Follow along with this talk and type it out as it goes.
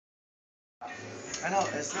I know,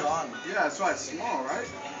 it's gone. Yeah, that's why it's small, right?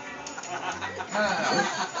 No.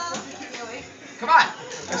 Come on.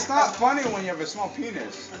 It's not funny when you have a small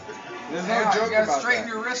penis. There's no joke you gotta about straighten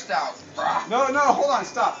that. your wrist out. No, hold on,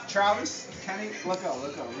 stop. Travis, Kenny, let go.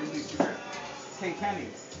 Release your grip. Hey, Kenny.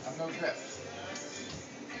 I've no grip.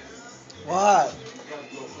 What?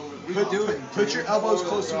 Put your elbows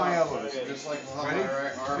close to my elbows. Just like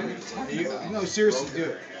Ready? No, seriously, do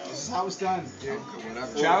it. This is how it's done, dude.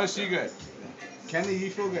 Whatever. Travis, you good? Kenny, you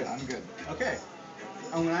feel good? I'm good. Okay.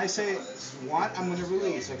 And when I say one, I'm gonna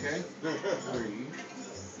release, okay? 3,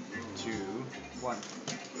 2, 1.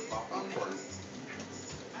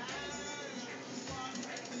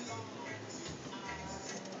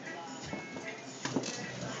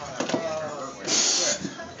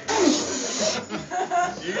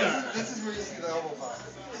 This is where you see the elbow pop.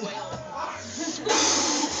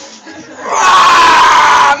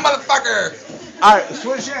 Motherfucker! Alright,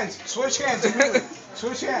 switch hands. Switch hands immediately.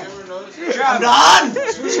 Switch hands. I'm done!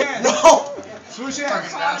 Switch hands. No! Switch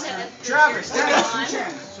hands. Travis, Dennis, switch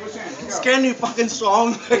hands. Switch hands. Go. It's getting you fucking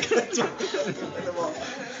strong. Switch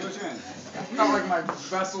hands. Felt like my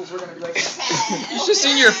vessels were gonna be like. You should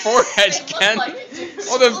see your forehead, Ken.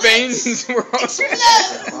 All the veins were all.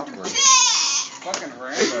 Fucking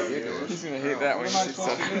Rambo, dude. He's gonna hate that What when am I he sees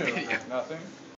supposed that to do? video. Nothing.